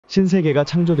신세계가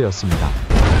창조되었습니다.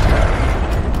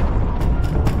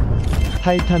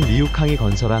 타이탄 리우캉이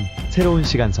건설한 새로운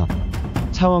시간선.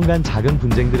 차원 간 작은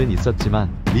분쟁들은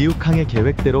있었지만 리우캉의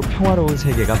계획대로 평화로운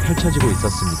세계가 펼쳐지고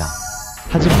있었습니다.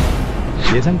 하지만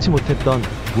예상치 못했던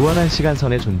무한한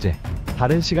시간선의 존재.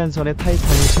 다른 시간선의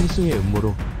타이탄이 심승의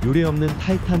음모로 유례없는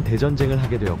타이탄 대전쟁을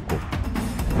하게 되었고,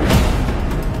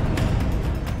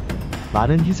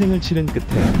 많은 희생을 치른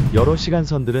끝에 여러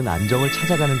시간선들은 안정을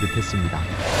찾아가는 듯했습니다.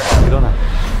 그러나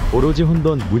오로지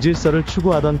혼돈, 무질서를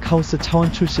추구하던 카오스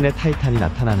차원 출신의 타이탄이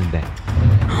나타나는데,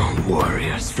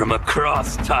 Warriors from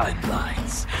across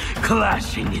timelines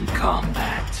clashing in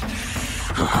combat.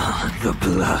 The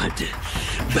blood,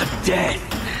 the death,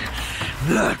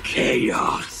 the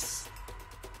chaos.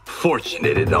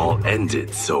 Fortunate it all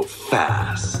ended so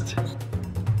fast.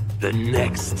 The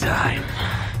next time,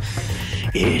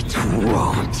 it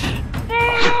won't.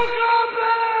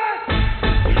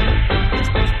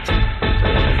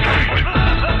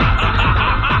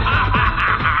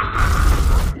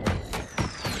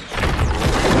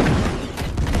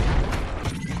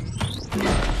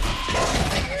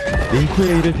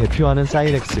 린쿠에이를 대표하는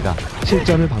사이렉스가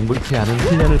실전을 방불케 하는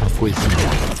훈련을 받고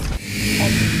있습니다.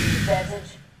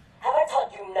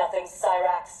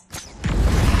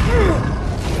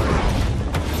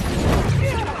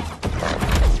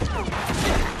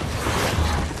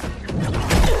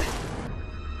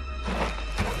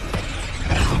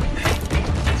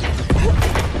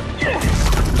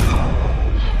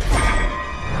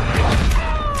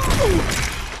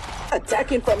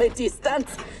 Attacking from a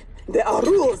distance. There are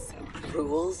rules.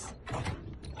 Rules?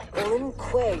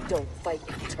 린쿠에이 don't fight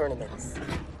in tournaments.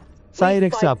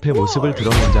 사이렉스 앞에 모습을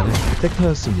드러낸 자는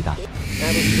섹터였습니다. I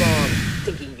was wrong,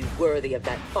 thinking you worthy of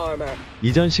that armor.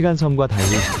 이전 시간선과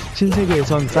달리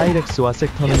신세계에선 사이렉스와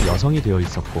섹터는 여성이 되어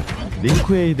있었고,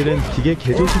 린쿠에이들은 기계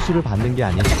개조 수술을 받는 게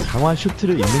아닌 강화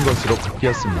슈트를 입는 것으로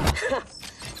바뀌었습니다.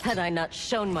 Had I not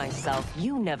shown myself,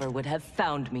 you never would have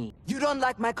found me. You don't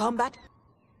like my combat?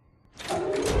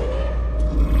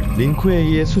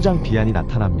 린쿠에이의 수장 비안이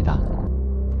나타납니다.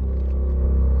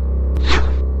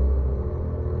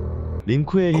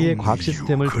 린쿠에이의 과학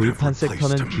시스템을 도입한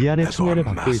섹터는 비안의 총애를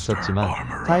받고 있었지만,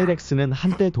 사이렉스는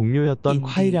한때 동료였던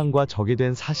kwa이량과 적이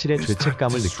된 사실에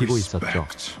죄책감을 느끼고 있었죠.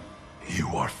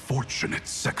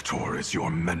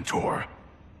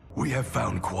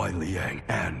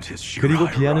 그리고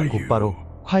비안은 곧바로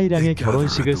kwa이량의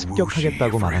결혼식을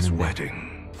습격하겠다고 말하는데,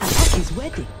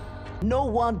 No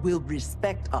one will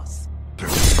respect us.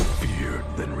 Feared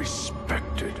than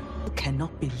respected. You cannot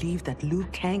believe that Liu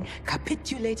Kang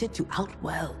capitulated to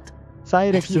Outworld.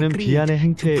 사이렉스는 비안의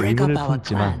행태에 의문을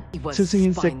품지만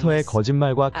스승인 섹터의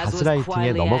거짓말과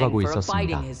가스라이팅에 넘어가고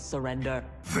있었습니다.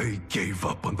 They gave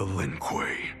up on the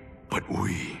린쿠에이, but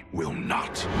we will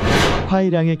not.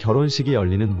 콰이량의 결혼식이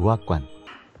열리는 무학관.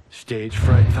 Stage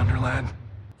fright, Thunderland?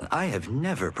 I have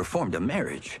never performed a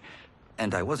marriage.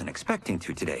 And I wasn't expecting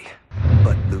to today.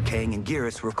 But Liu Kang and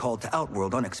Geras were called to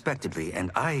Outworld unexpectedly,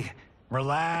 and I...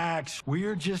 Relax.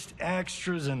 We're just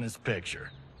extras in this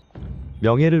picture.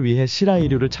 명예를 위해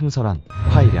시라이류를 창설한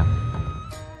콰이량.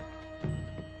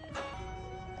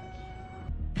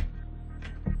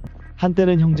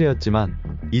 한때는 형제였지만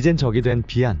이젠 적이 된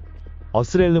비안.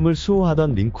 어스렐름을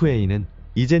수호하던 린쿠에이는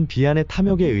이젠 비안의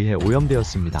탐욕에 의해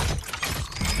오염되었습니다.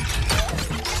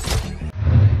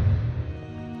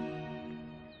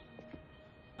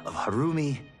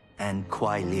 Harumi and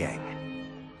kwa이량.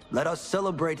 Let us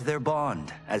celebrate their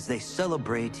bond as they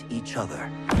celebrate each other.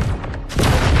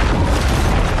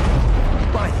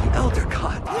 By the Elder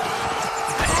God!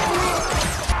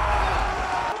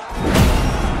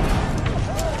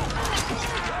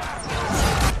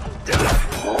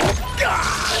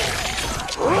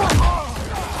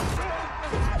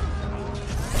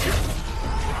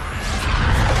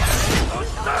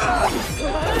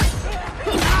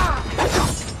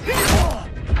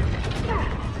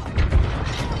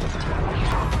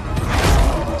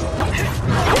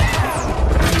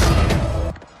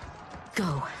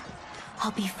 Go.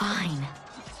 I'll be fine.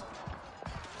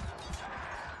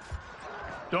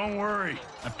 Don't worry.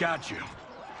 I've got you.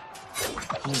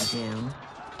 You do.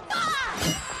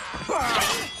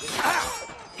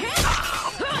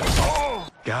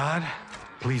 God,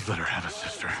 please let her have a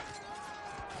sister.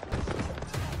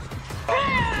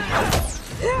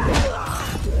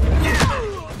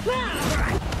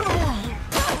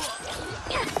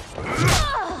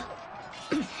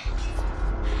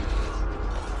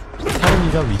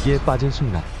 하루미가 위기에 빠진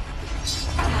순간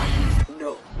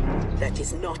No, that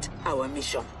is not our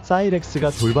mission.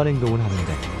 사이렉스가 돌발 행동을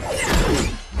하는데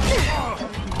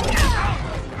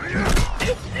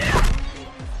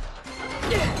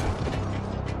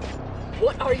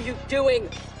What are you doing?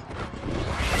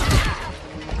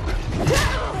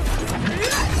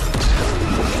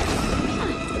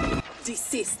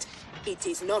 Desist. It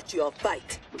is not your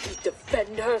fight. We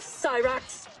defend her,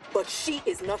 Cyrax. But she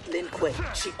is not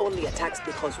Rinkueii. She only attacks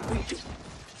because we do.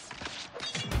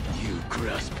 You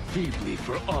grasp feebly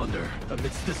for honor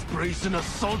amidst this brazen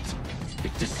assault?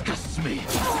 It disgusts me.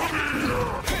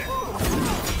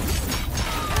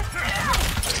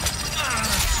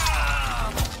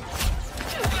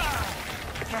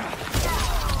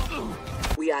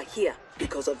 We are here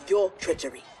because of your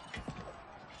treachery.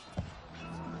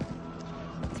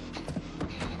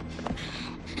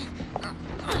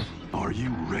 Are you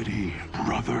ready,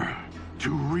 brother, to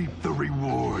reap the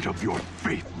reward of your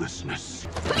faithlessness?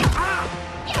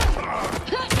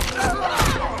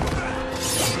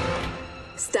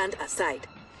 Stand aside.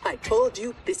 I told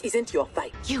you this isn't your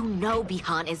fight. You know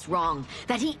Bihan is wrong,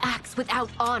 that he acts without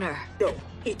honor. No,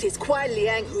 it is Kuai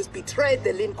Liang who's betrayed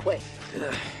the Rinkueii.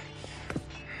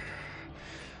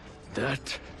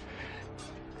 That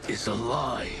is a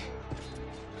lie.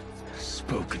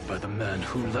 Spoken by the man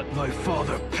who let my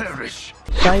father perish.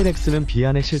 사이렉스는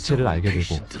비안의 실체를 알게 되고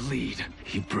Patient to lead,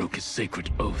 he broke his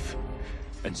sacred oath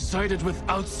and sided with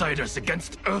outsiders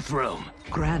against Earthrealm.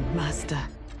 Grandmaster,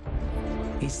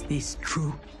 is this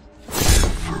true?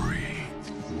 Every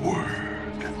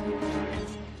word.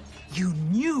 You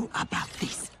knew about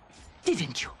this,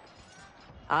 didn't you?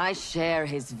 I share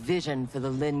his vision for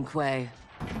the Rinkueii.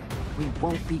 We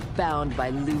won't be bound by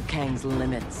Liu Kang's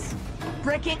limits.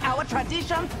 Breaking our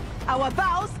traditions, our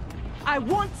vows, I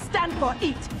won't stand for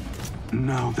it.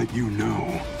 Now that you know,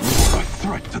 you are a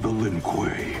threat to the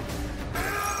Rinkueii.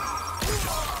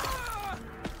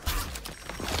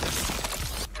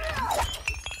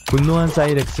 분노한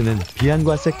사이렉스는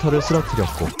비안과 섹터를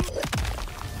쓰러뜨렸고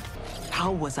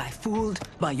How was I fooled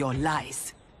by your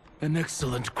lies? An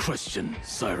excellent question,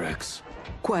 Cyrax.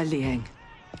 Kuai Liang,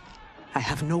 I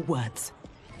have no words.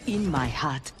 In my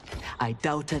heart, I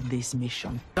doubted this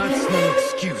mission. That's no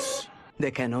excuse.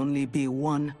 There can only be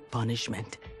one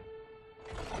punishment.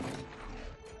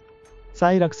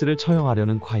 사이락스를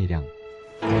처형하려는 콰이량.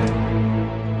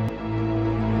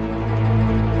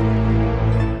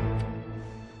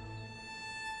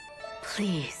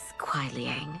 Please, Kuai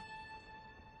Liang.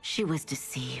 She was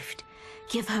deceived.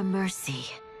 Give her mercy.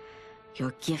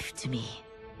 Your gift to me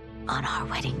on our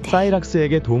wedding day.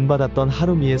 사이락스에게 도움받았던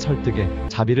하루미의 설득에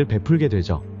자비를 베풀게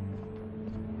되죠.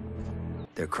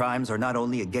 Their crimes are not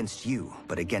only against you,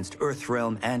 but against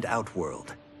Earthrealm and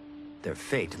Outworld. Their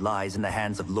fate lies in the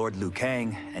hands of Lord Liu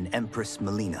Kang and Empress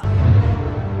Melina.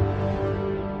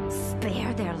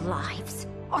 Spare their lives?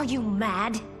 Are you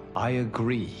mad? I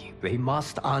agree. They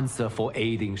must answer for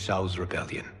aiding Shao's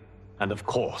rebellion. And of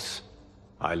course,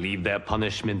 I leave their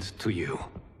punishment to you.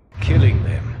 Killing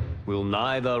them will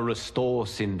neither restore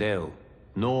Sindel,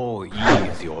 nor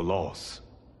ease your loss.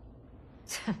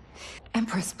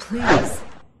 Empress, please.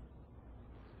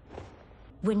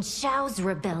 When Shao's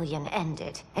rebellion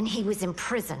ended, and he was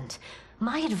imprisoned,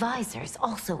 my advisors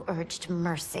also urged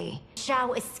mercy.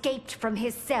 Shao escaped from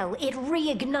his cell. It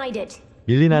reignited.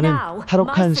 밀리나는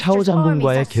탈옥한 샤오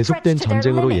장군과의 계속된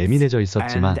전쟁으로 예민해져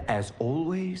있었지만 And as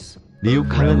always,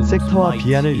 리우캉은 섹터와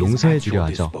비안을 용서해 주려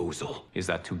하죠. Is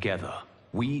that together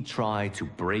we try to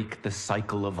break the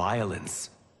cycle of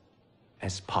violence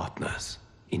as partners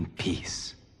in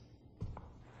peace.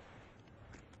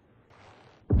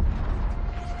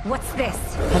 What's this?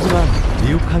 하지만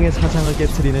리우캉의 사상을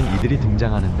깨트리는 이들이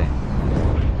등장하는데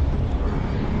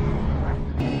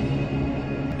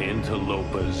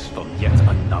Interlopers from yet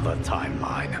another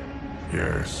timeline.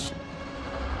 Yes.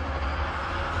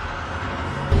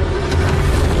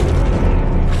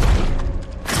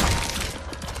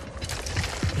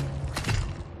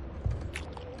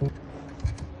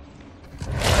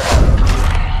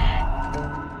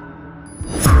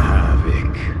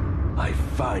 Havoc. I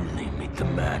finally meet the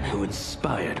man who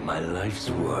inspired my life's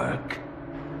work.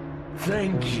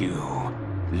 Thank you,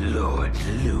 Lord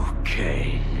Liu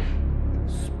Kang.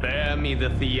 Spare me the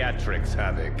theatrics,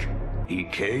 Havoc. He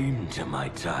came to my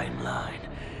timeline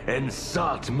and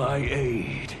sought my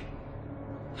aid.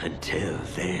 Until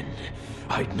then,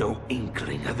 I'd no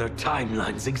inkling other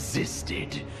timelines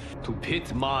existed. To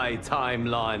pit my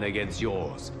timeline against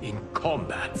yours in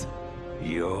combat.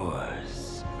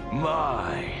 Yours,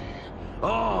 mine,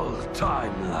 all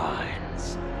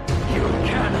timelines. You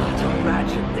cannot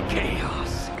imagine the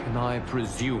chaos. Can I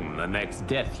presume the next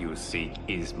death you seek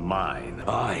is mine?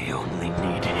 I only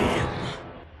need him.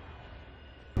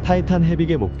 타이탄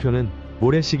헤빅의 목표는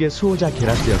모래시계 수호자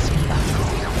게라스였습니다.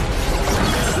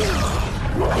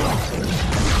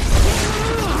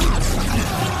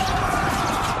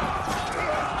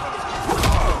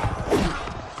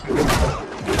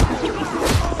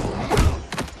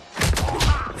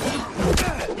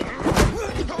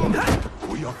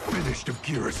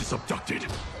 abducted.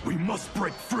 We must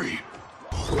break free.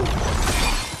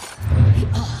 The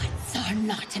odds are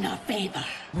not in our favor.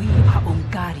 We are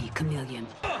Ungari, Chameleon.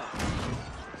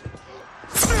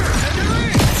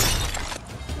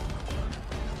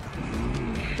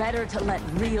 Better to let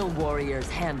real warriors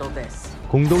handle this.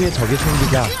 공동의 적이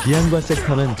생기자 비안과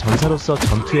섹터는 전사로서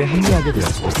전투에 합류하게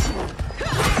되었고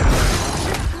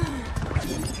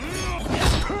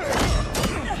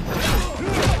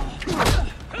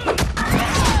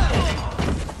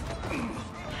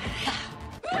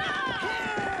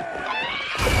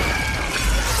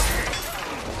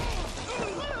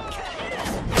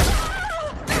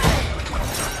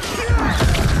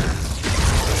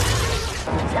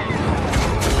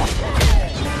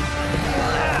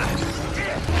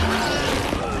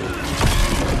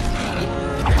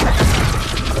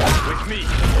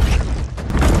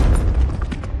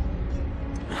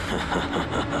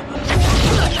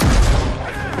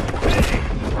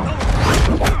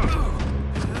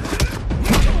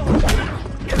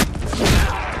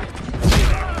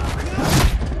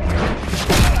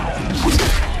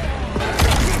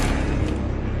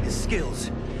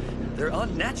They're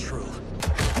unnatural.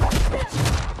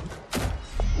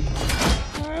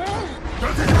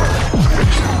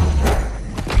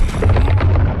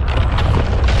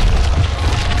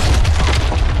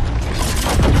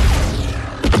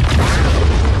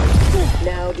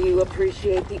 Now do you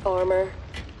appreciate the armor?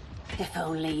 If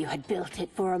only you had built it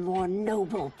for a more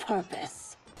noble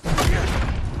purpose.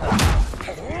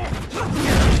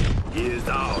 He is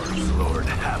ours, Lord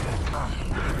Havoc.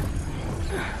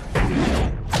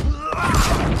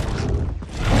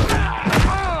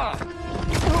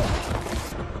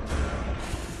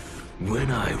 When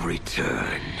I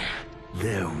return,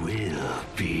 there will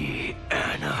be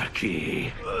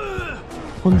anarchy.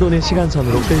 혼돈의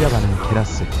시간선으로 끌려가는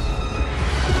게라스.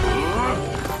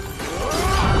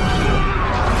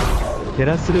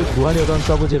 게라스를 구하려던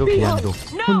서브제로 기안도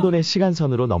혼돈의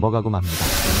시간선으로 넘어가고 맙니다.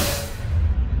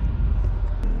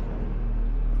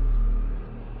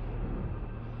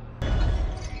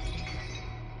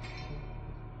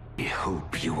 I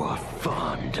hope you are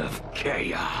fond of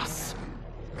chaos.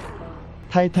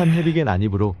 타이탄 헤비겐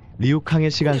난입으로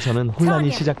리우캉의 시간선은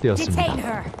혼란이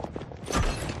시작되었습니다.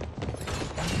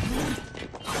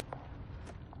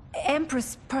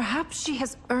 Empress, perhaps she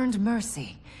has earned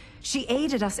mercy. She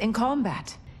aided us in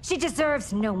combat. She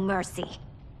deserves no mercy.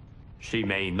 She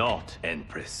may not,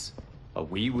 Empress.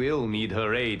 But we will need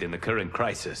her aid in the current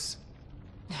crisis.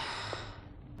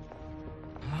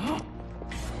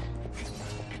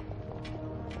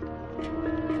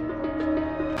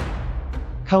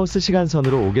 카오스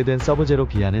시간선으로 오게 된 서브제로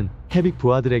비아는 헤빅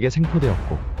부하들에게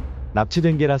생포되었고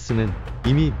납치된 게라스는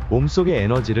이미 몸속의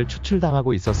에너지를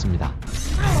추출당하고 있었습니다.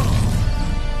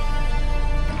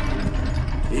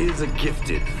 He is a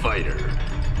gifted fighter.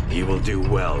 He will do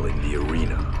well in the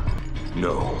arena.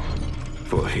 No.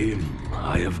 For him,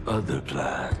 I have other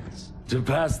plans. To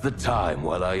pass the time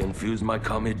while I infuse my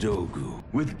Kamidogu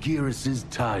with Gearus's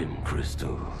time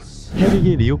crystals.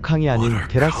 헤빅이 리우캉이 아닌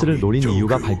게라스를 노린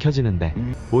이유가 밝혀지는데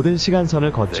모든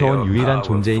시간선을 거쳐온 유일한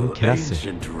존재인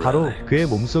게라스, 바로 그의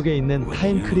몸속에 있는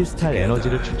타임 크리스탈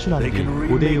에너지를 추출한 뒤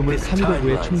고대유물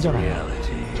카미도구에 충전합니다.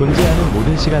 존재하는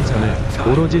모든 시간선을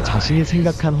오로지 자신이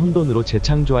생각한 혼돈으로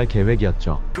재창조할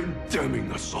계획이었죠.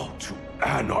 Condemning us all to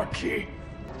anarchy.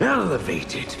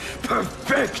 Elevated,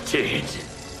 perfected.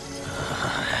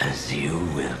 As you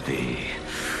will be,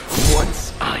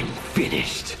 once I'm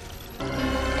finished.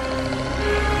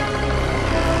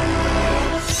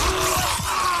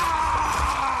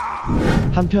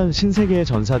 한편 신세계의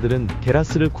전사들은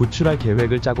게라스를 구출할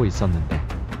계획을 짜고 있었는데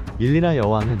일리나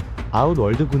여왕은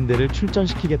아웃월드 군대를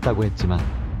출전시키겠다고 했지만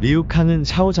리우캉은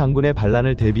샤오 장군의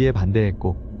반란을 대비해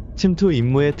반대했고 침투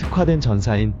임무에 특화된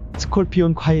전사인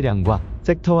스콜피온 콰이량과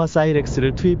섹터와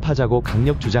사이렉스를 투입하자고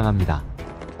강력 주장합니다.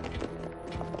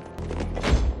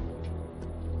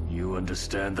 You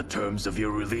understand the terms of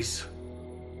your release?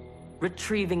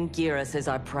 Retrieving Gearus is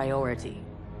our priority.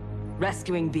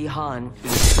 Rescuing Bihan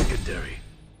is secondary.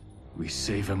 We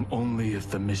save him only if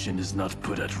the mission is not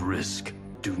put at risk.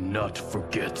 Do not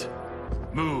forget.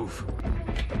 Move!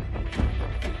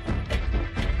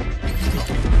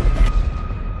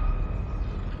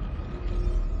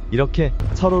 이렇게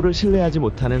서로를 신뢰하지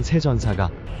못하는 세 전사가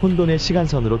혼돈의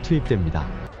시간선으로 투입됩니다.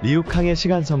 리우캉의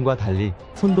시간선과 달리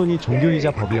혼돈이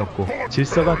종교이자 법이었고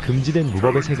질서가 금지된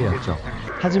무법의 세계였죠.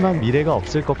 하지만 미래가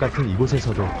없을 것 같은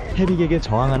이곳에서도 헤빅에게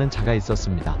저항하는 자가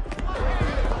있었습니다.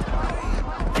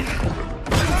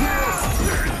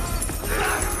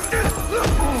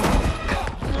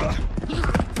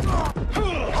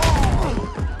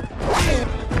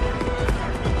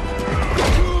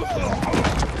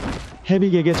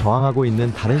 헤빅에게 저항하고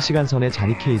있는 다른 시간선의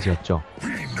자니 케이지였죠.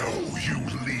 We know you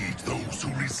lead those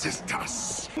who resist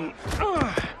us.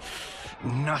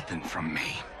 Nothing from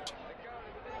me.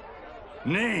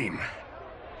 Name: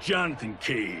 Jonathan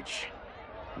Cage.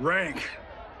 Rank: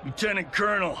 Lieutenant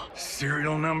Colonel.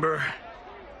 Serial number: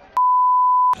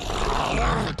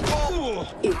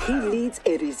 If he leads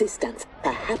a resistance,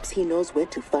 perhaps he knows where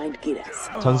to find Giras.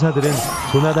 전사들은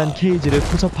조나단 케이지를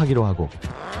포섭하기로 하고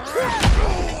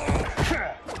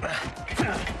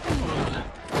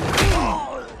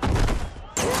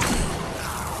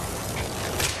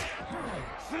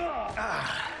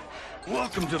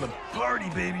Welcome to the party,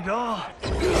 baby doll.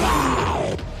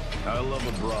 I love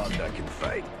a broad that can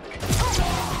fight.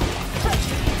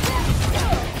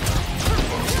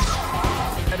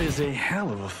 That is a hell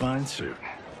of a fine suit.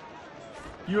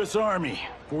 U.S. Army,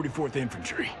 44th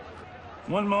Infantry.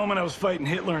 One moment I was fighting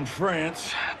Hitler in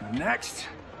France. The next,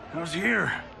 I was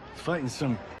here, fighting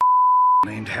some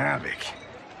named Havoc.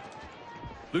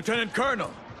 Lieutenant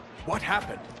Colonel, what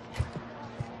happened?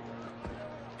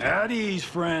 At ease,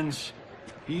 friends.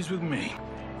 He's with me.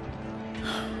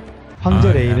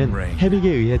 황제 레이는 헤빅에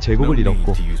의해 제국을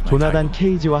잃었고 조나단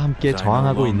케이지와 함께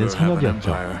저항하고 있는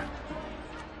선역이었죠. A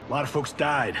lot of folks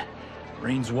died.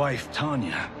 Rain's wife,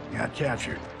 Tanya, got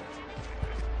captured.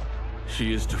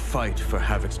 She is to fight for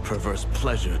Havoc's perverse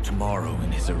pleasure tomorrow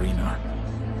in his arena.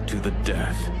 To the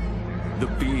death. The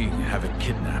being Havoc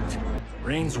kidnapped.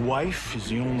 Rain's wife is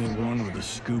the only one with a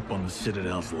scoop on the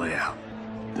Citadel's layout.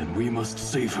 Then we must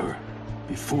save her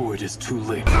before it is too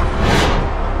late.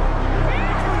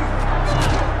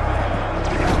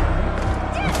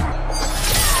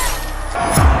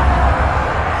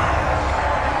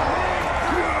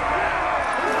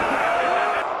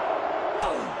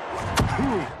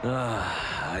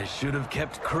 I should have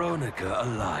kept Kronika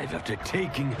alive after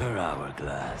taking her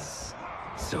hourglass,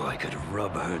 so I could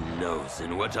rub her nose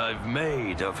in what I've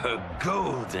made of her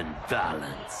golden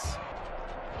balance.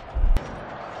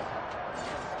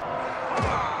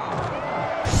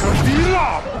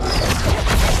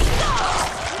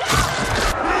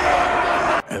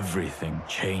 Everything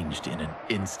changed in an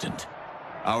instant.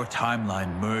 Our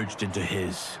timeline merged into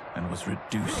his and was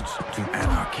reduced to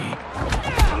anarchy.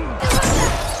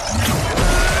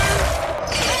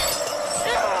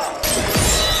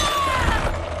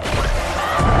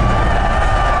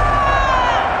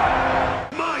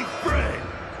 My friend,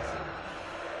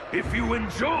 if you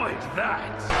enjoyed that.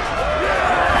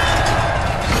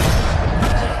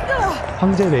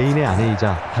 황제 레인의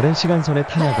아내이자 다른 시간선의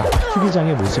타냐가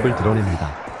투기장의 모습을 드러냅니다.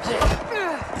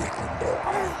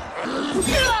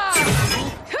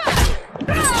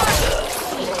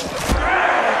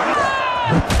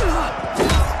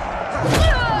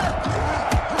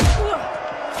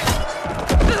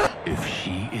 If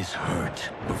she is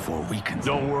hurt before we can...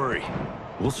 Don't worry.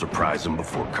 We'll surprise him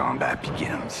before combat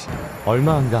begins.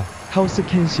 얼마 안가 카오스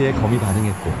켄시의 검이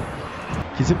반응했고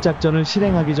기습 작전을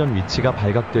실행하기 전 위치가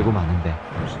발각되고 마는데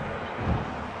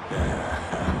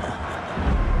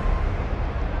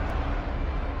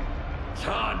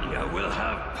Tanya will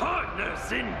have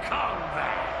partners in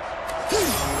combat.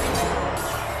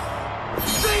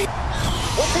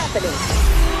 What's happening?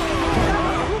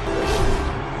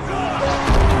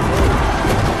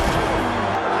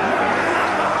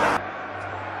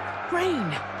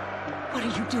 Rain! What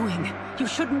are you doing? You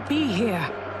shouldn't be here.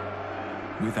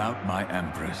 Without my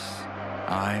Empress,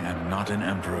 I am not an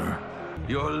emperor.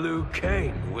 Your Liu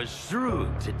Kang was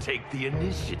shrewd to take the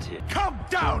initiative. Come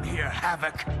down here,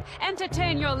 Havoc!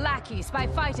 Entertain your lackeys by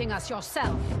fighting us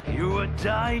yourself. You would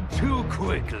die too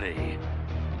quickly.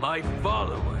 My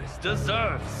followers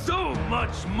deserve so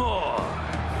much more.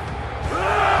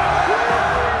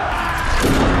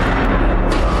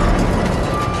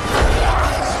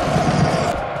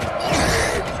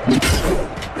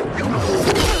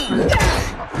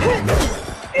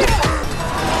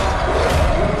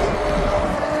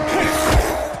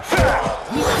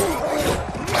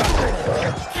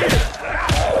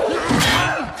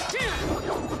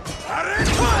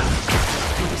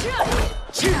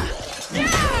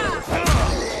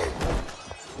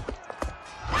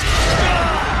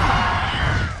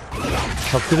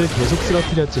 적들을 계속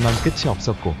쓰러뜨렸지만 끝이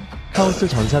없었고 카오스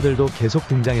전사들도 계속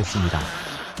등장했습니다.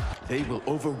 They will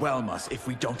overwhelm us if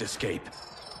we don't escape.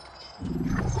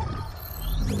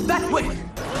 That way!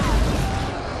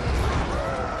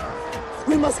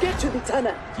 We must get to the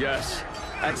tunnel. Yes,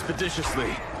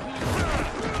 expeditiously.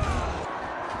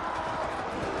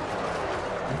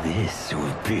 This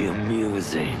will be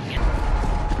amusing.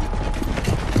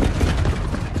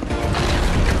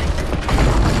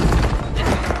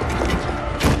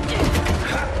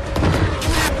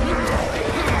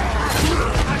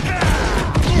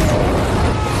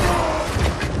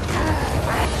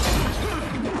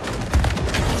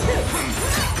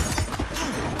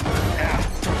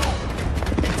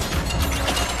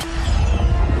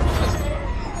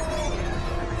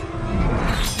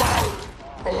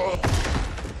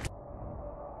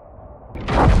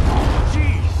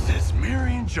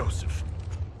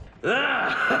 You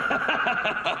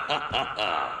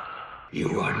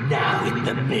are now in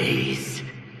the maze.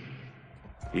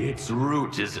 Its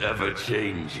route is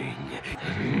ever-changing.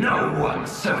 No one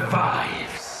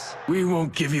survives. We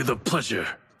won't give you the pleasure.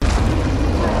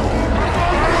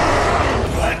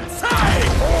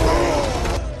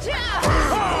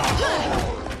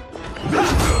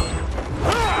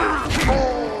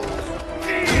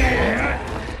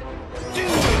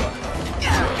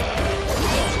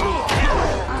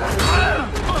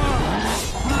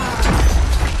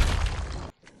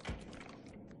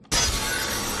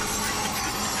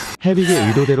 헤빅의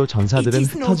의도대로 전사들은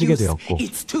흩어지게 되었고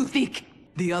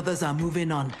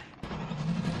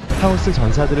카오스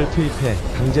전사들을 투입해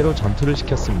강제로 전투를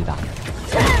시켰습니다.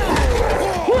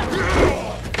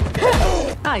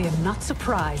 I am not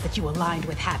surprised that you aligned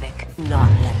with Havoc.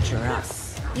 Not lecture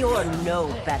us. You're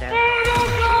no better.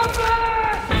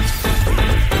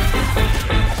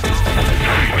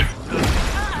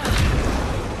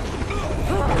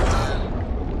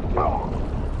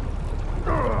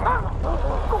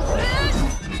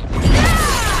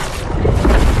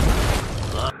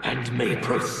 And may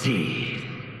proceed.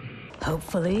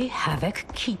 Hopefully, Havoc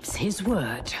keeps his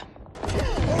word.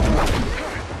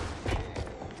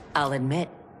 I'll admit,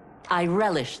 I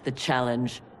relish the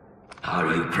challenge.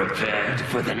 Are you prepared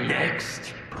for the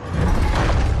next?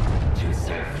 To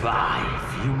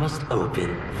survive, you must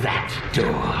open that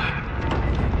door.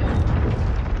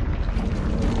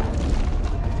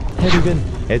 헤릭은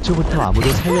애초부터 아무도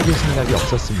살려줄 생각이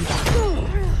없었습니다.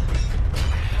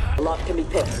 A lot can be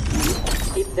picked,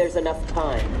 if there's enough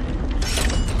time.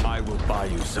 I will buy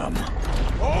you some.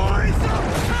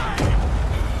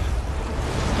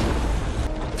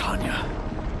 Tanya,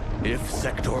 if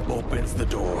Sector opens the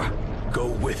door, go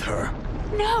with her.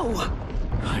 No!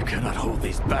 I cannot hold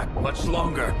these back much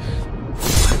longer.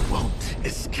 I won't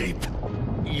escape.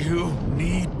 You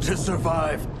need to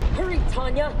survive. Hurry,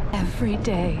 Tanya! Every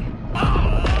day.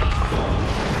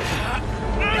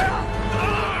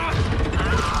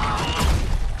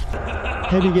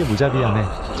 헤릭의 무자비함에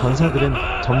전사들은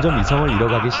점점 이성을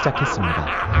잃어가기 시작했습니다.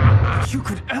 You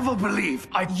could ever believe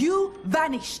You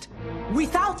vanished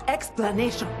without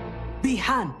explanation.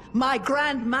 Bihan, my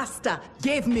Grand Master,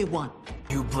 gave me one.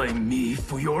 You blame me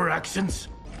for your actions?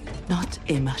 Not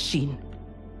a machine.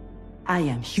 I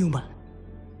am human.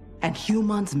 And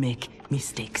humans make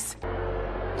mistakes.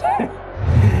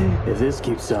 If this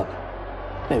keeps up,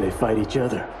 they may fight each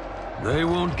other. They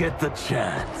won't get the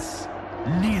chance.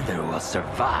 Neither will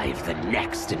survive the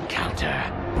next encounter.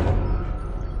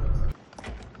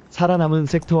 살아남은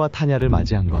섹터와 타냐를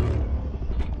맞이한 것.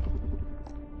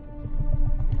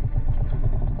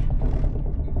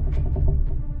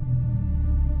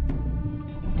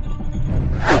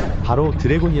 바로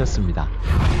드래곤이었습니다.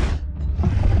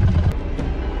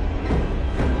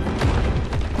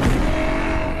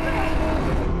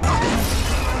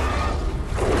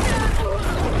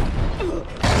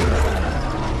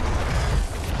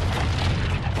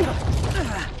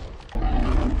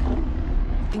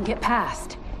 Can get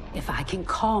past if I can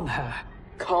calm her.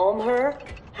 Calm her?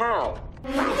 How?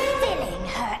 By filling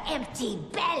her empty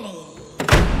belly.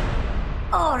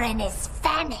 Orin is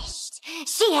famished.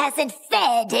 She hasn't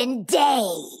fed in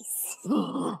days.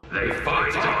 They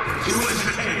fight to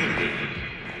entertain me.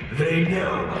 They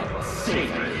know I will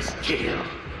savor this kill.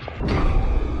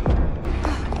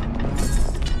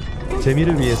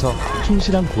 재미를 위해서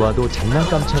충실한 구아도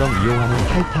장난감처럼 이용하는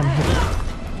타이탄 헤릭.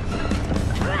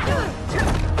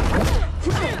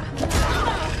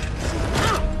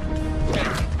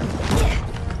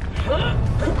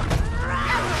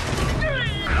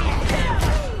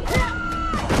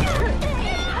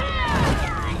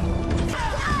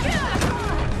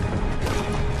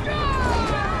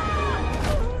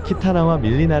 키타나와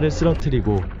밀리나를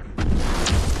쓰러뜨리고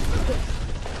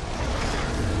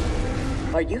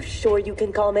Are you sure you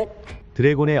can calm it?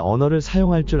 드래곤의 언어를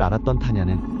사용할 줄 알았던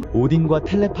타냐는 오딘과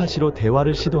텔레파시로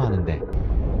대화를 시도하는데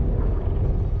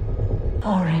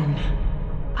Orin,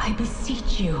 I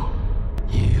beseech you.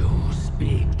 You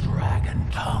speak dragon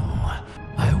tongue.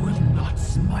 I will not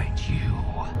smite you.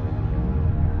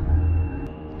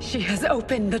 She has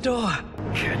opened the door.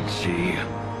 Can she?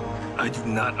 I do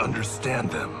not understand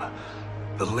them.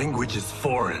 The language is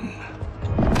foreign.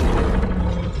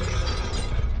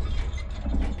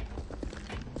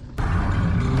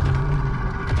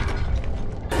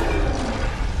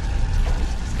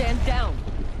 Stand down.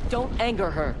 Don't anger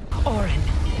her. Orin,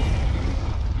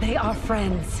 they are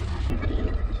friends.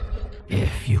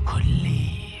 If you could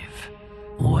leave,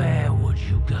 where would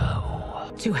you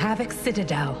go? To Havoc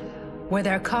Citadel, where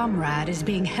their comrade is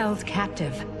being held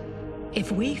captive. If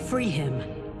we free him,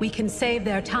 We can save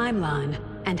their timeline,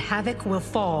 and Havoc will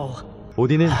fall.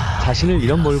 오딘은 자신을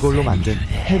이런 몰골로 만든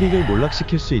헤빅을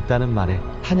몰락시킬 수 있다는 말에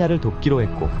타냐를 돕기로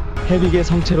했고 헤빅의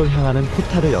성체로 향하는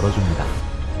포탈을 열어줍니다.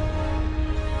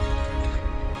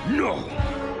 No,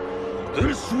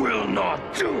 this will not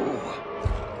do.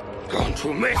 Going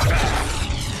to make that.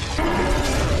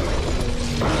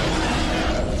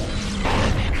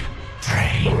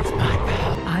 Drains my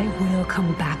power. I will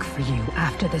come back for you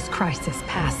after this crisis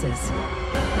passes.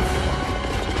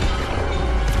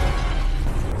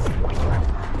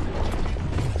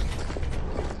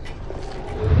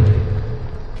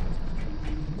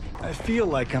 I feel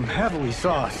like I'm heavily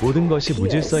sauced. 모든 것이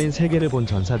무질서인 세계를 본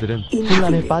전사들은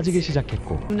혼란에 빠지기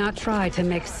시작했고 Not try to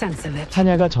make sense of it.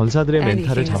 타냐가 전사들의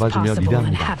멘탈을 잡아주며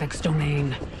리드합니다.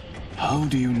 How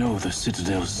do you know the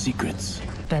Citadel's secrets?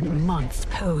 Spent months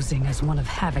posing as one of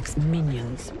Havoc's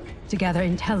minions to gather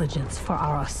intelligence for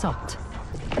our assault.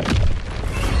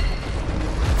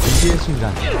 위기의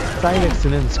순간,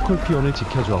 사이렉스는 스콜피온을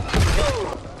지켜주었고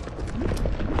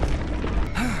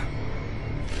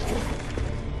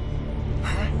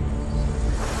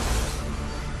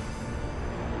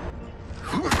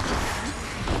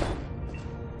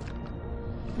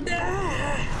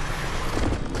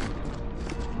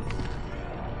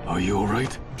Are you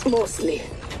alright? Mostly.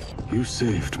 You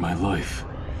saved my life.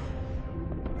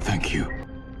 Thank you.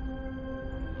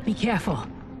 Be careful.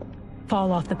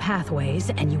 Fall off the pathways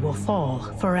and you will fall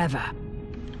forever.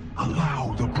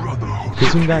 Allow the brotherhood. 그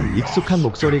순간 익숙한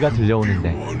목소리가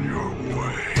들려오는데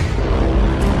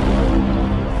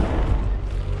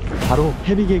바로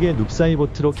헤빅에게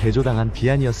눕사이보트로 개조당한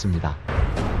비안이었습니다.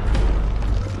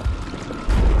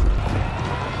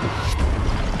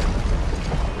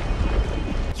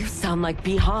 You sound like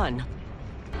Bihan.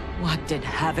 What did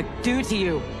Havoc do to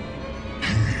you?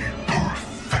 He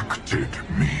perfected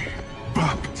me,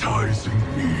 baptizing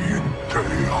me in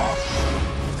chaos.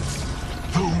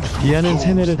 비안은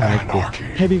세뇌를 당했고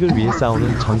헤빅을 위해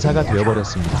싸우는 전사가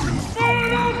되어버렸습니다.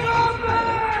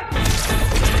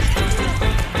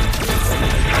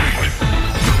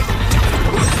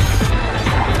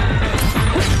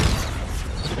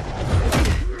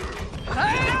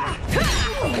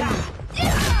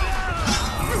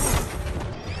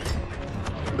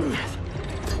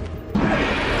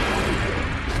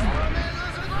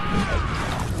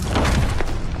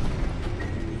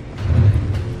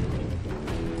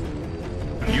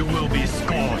 You will be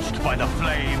scorched by the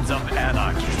flames of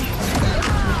anarchy.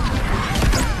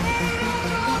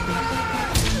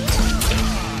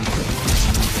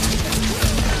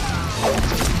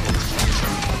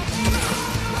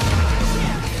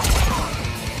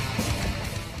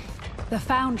 The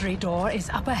foundry door is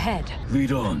up ahead.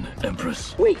 Lead on,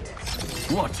 Empress. Wait.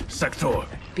 What, Sector?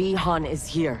 Bihan is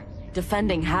here,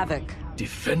 defending Havoc.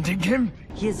 Defending him?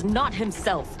 He is not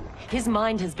himself. His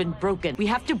mind has been broken. We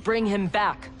have to bring him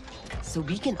back, so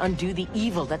we can undo the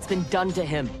evil that's been done to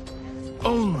him.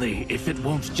 Only if it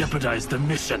won't jeopardize the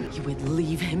mission. You would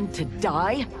leave him to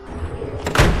die?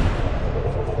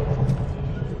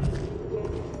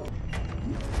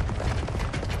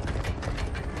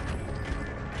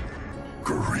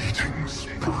 Greetings,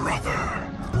 brother.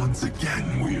 Once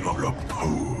again, we are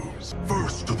opposed.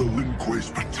 First to the Rinkuei's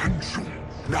potential,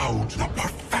 now to the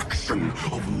perfection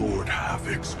of Lord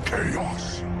Havoc's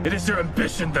chaos. It is your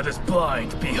ambition that is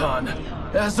blind, Bihan.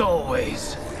 As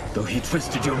always. Though he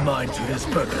twisted your mind to his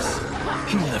purpose,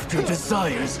 he left your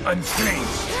desires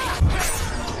unchanged.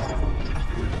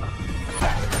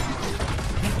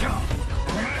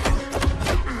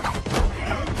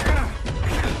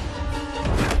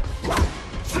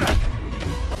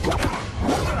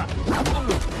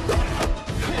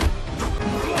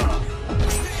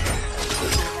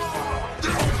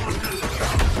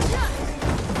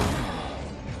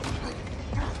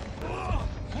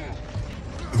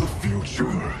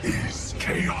 Future is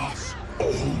chaos.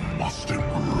 All must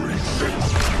embrace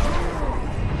it.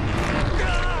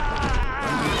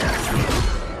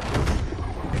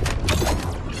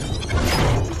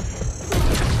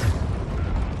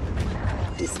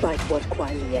 Despite what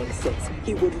Kuai Liang says,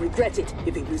 he would regret it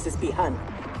if he loses Bihan.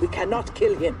 We cannot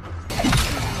kill him.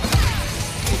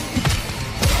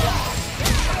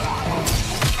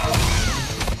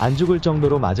 안 죽을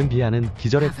정도로 맞은 비안은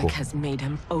기절했고 Havoc has made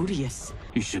him odious.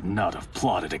 You should not have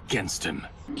plotted against him.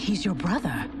 He's your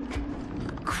brother.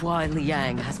 Kuai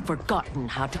Liang has forgotten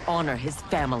how to honor his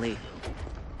family.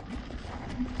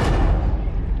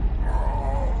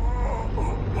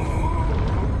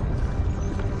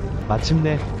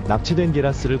 마침내 납치된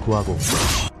게라스를 구하고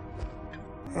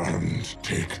And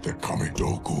take the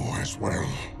Kamidogu as well.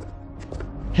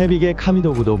 헤빅의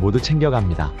카미도구도 모두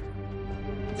챙겨갑니다.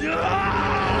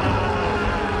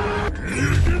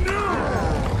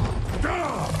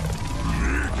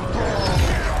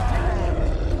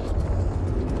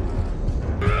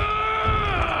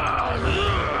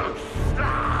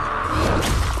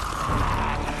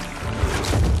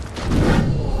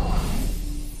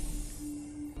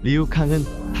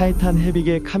 리우캉은 타이탄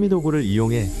헤빅의 카미도구를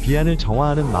이용해 비안을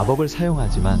정화하는 마법을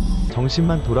사용하지만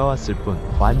정신만 돌아왔을 뿐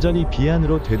완전히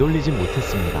비안으로 되돌리진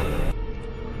못했습니다.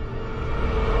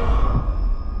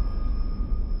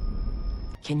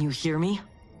 Can you hear me?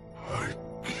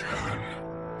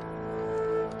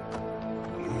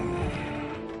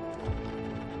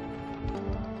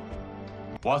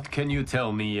 What can you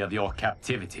tell me of your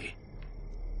captivity?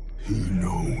 He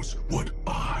knows what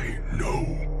I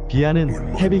know.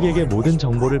 비안은 헤빅에게 모든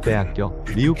정보를 빼앗겨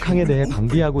리우캉에 대해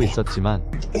방비하고 있었지만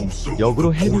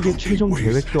역으로 헤빅의 최종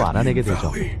계획도 알아내게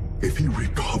되죠. If he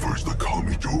recovers the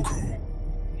Kamidogu,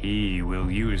 He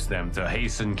will use them to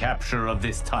hasten capture of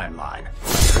this timeline,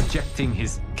 projecting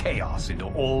his chaos into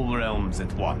all realms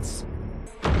at once.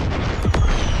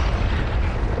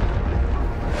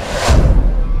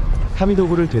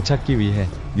 카미도구를 되찾기 위해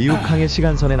리우캉의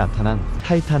시간선에 나타난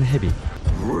타이탄 헤빅.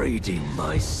 Raiding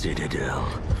my citadel,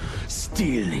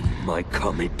 stealing my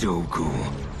Kamidogu.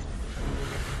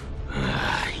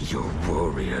 Your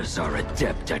warriors are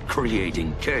adept at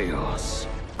creating chaos.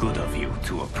 Good of you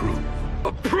to approve.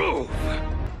 Approve!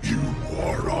 you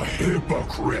are a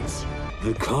hypocrite.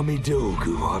 The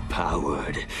Kamidogu are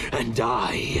powered, and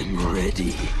I am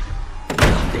ready.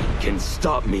 Nothing can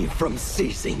stop me from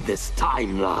seizing this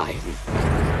timeline.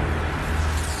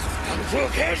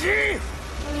 Fukeji!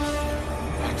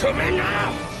 To me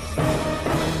now!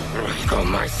 Go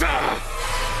myself!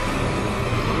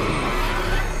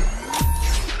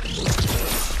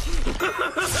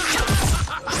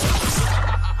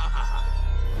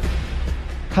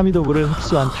 카미도구를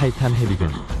흡수한 타이탄 헤빅은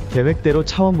계획대로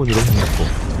차원문으로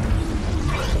향했고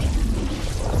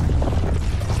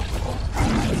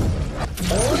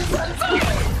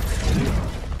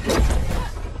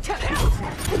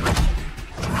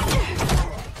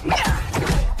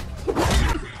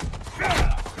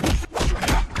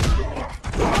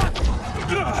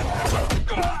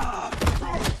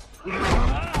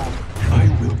I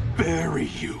will bury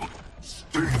you.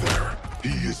 Stay there. He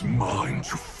is mine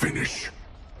to finish.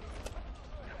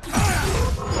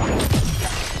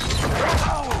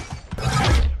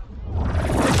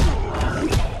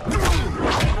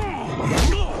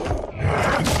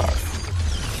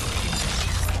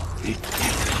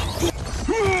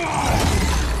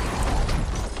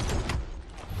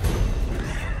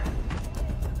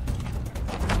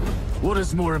 What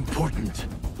is more important,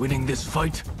 winning this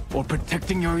fight or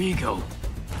protecting your ego?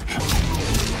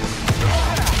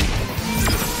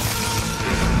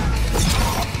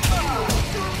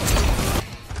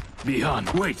 Beyond,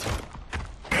 wait!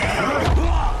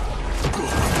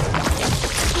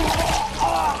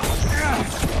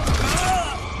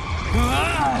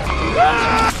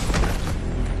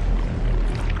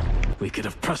 We could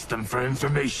have pressed them for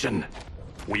information.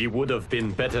 We would have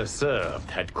been better served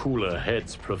had cooler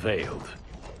heads prevailed.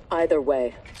 Either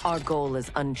way, our goal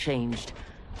is unchanged.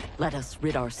 Let us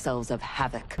rid ourselves of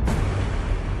havoc.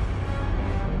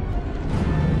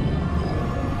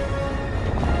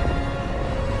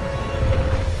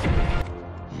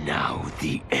 Now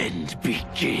the end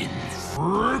begins.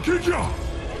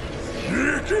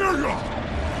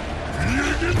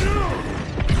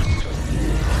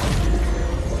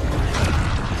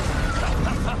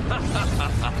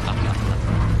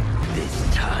 This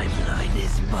timeline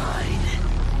is mine.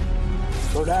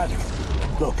 Lord Adam,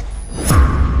 look.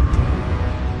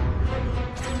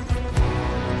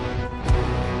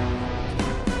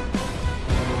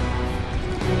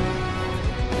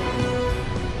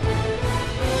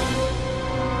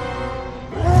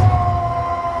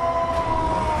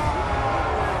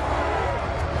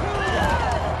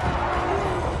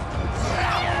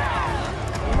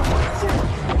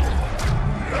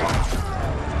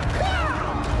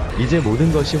 이제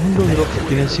모든 것이 혼돈으로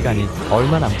바뀌는 시간이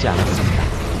얼마 남지 않았습니다.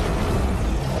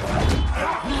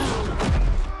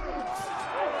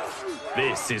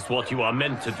 This is what you are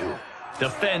meant to do.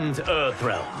 Defend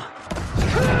Earthrealm.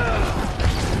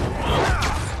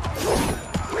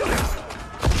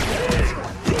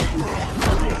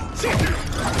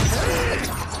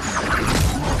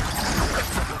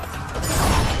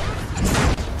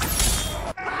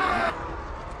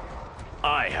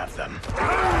 I have them.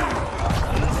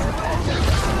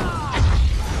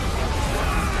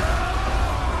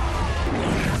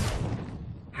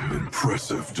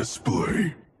 Impressive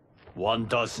display. One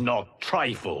does not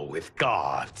trifle with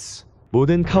gods.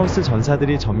 모든 카오스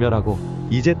전사들이 전멸하고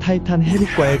이제 타이탄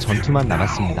헤빅과의 전투만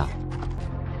남았습니다.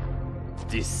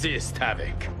 Desist,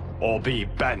 Havoc, or be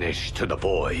banished to the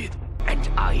void. And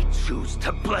I choose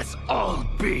to bless all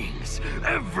beings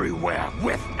everywhere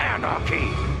with anarchy.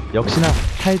 역시나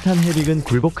타이탄 헤빅은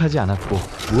굴복하지 않았고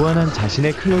무한한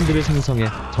자신의 클론들을 생성해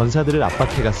전사들을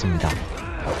압박해갔습니다.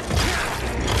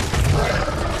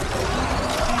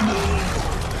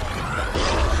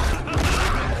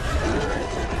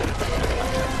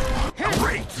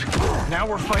 Now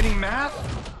we're fighting math?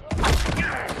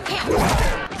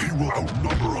 He will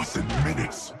outnumber us in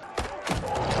minutes.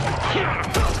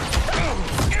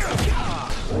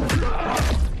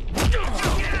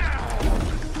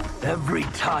 Every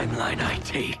timeline I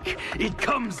take, it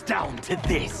comes down to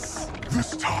this.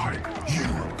 This time, you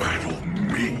battle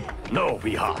me. No,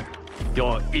 Bihan.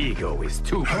 Your ego is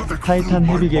too. 타이탄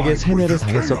헤빅에게 세뇌를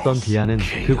당했었던 비안은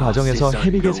그 과정에서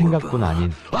헤빅의 생각뿐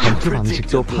아닌 전투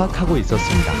방식도 파악하고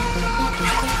있었습니다.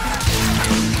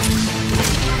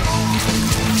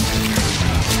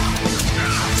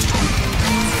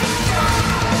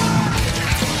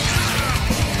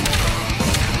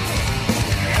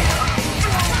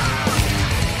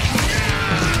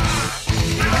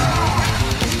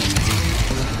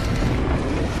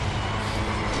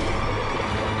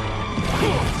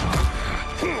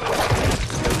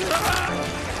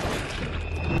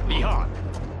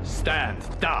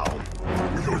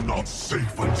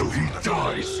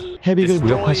 헤빅을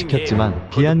무력화시켰지만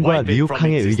비안과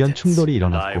리우캉의 의견 충돌이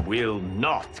일어났고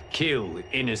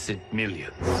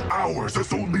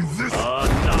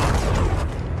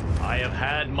I have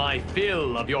had my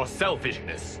fill of your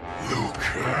selfishness. Liu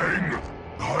Kang,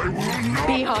 I will not.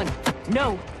 Bihan,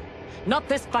 no, not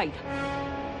this fight.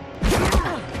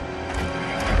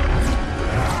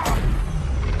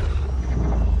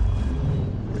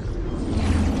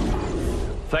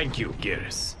 Thank you,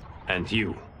 Geras, and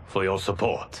you for your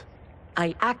support.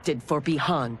 I acted for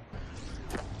Bihan.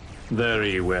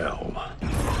 Very well.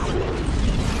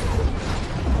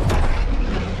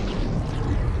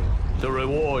 To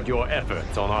reward your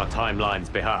efforts on our timeline's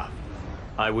behalf,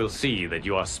 I will see that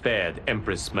you are spared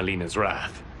Empress Melina's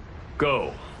wrath.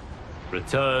 Go.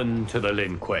 Return to the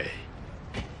Rinkuei.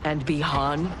 And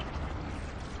Bihan?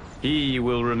 He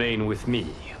will remain with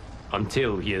me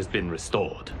until he has been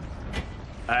restored.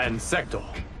 And Sector.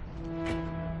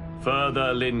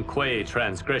 Further Rinkuei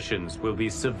transgressions will be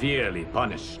severely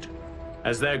punished.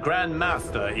 As their Grand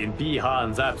Master in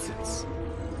Bihan's absence,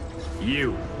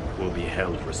 you will be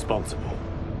held responsible.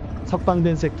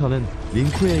 석방된 섹터는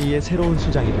린쿠에이의 새로운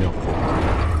수장이 되었고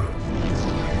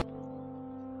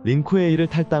린쿠에이를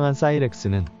탈당한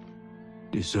사이렉스는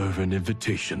Deserve an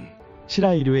invitation.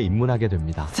 시라이류에 입문하게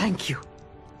됩니다. Thank you,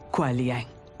 Kuai-Liang.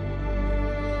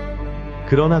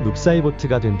 그러나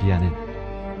눕사이보트가 된 비안은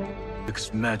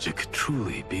Its magic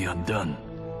truly be undone.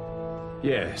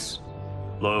 Yes,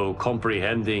 though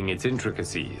comprehending its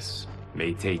intricacies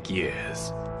may take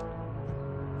years.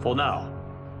 For now,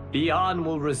 Bihan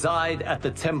will reside at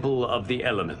the Temple of the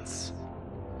Elements.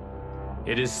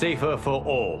 It is safer for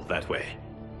all that way.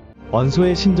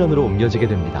 원소의 신전으로 옮겨지게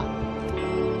됩니다.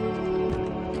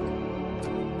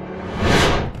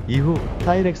 이후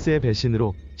사이렉스의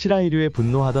배신으로 시라이류에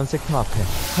분노하던 섹터 앞에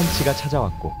환치가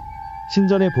찾아왔고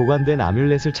신전에 보관된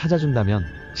아뮬렛을 찾아준다면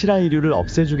시라이류를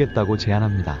없애주겠다고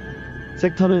제안합니다.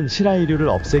 섹터는 시라이류를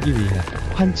없애기 위해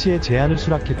환치의 제안을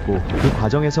수락했고 그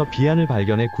과정에서 비안을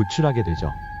발견해 구출하게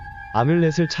되죠.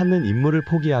 아뮬렛을 찾는 임무를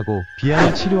포기하고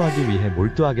비안을 치료하기 위해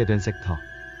몰두하게 된 섹터.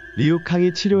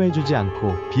 리우캉이 치료해주지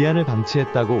않고 비안을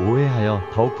방치했다고 오해하여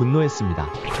더욱 분노했습니다.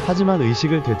 하지만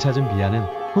의식을 되찾은 비안은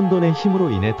혼돈의 힘으로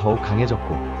인해 더욱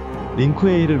강해졌고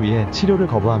린쿠에이를 위해 치료를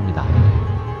거부합니다.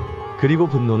 그리고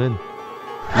분노는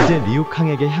이제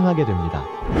리우캉에게 향하게 됩니다.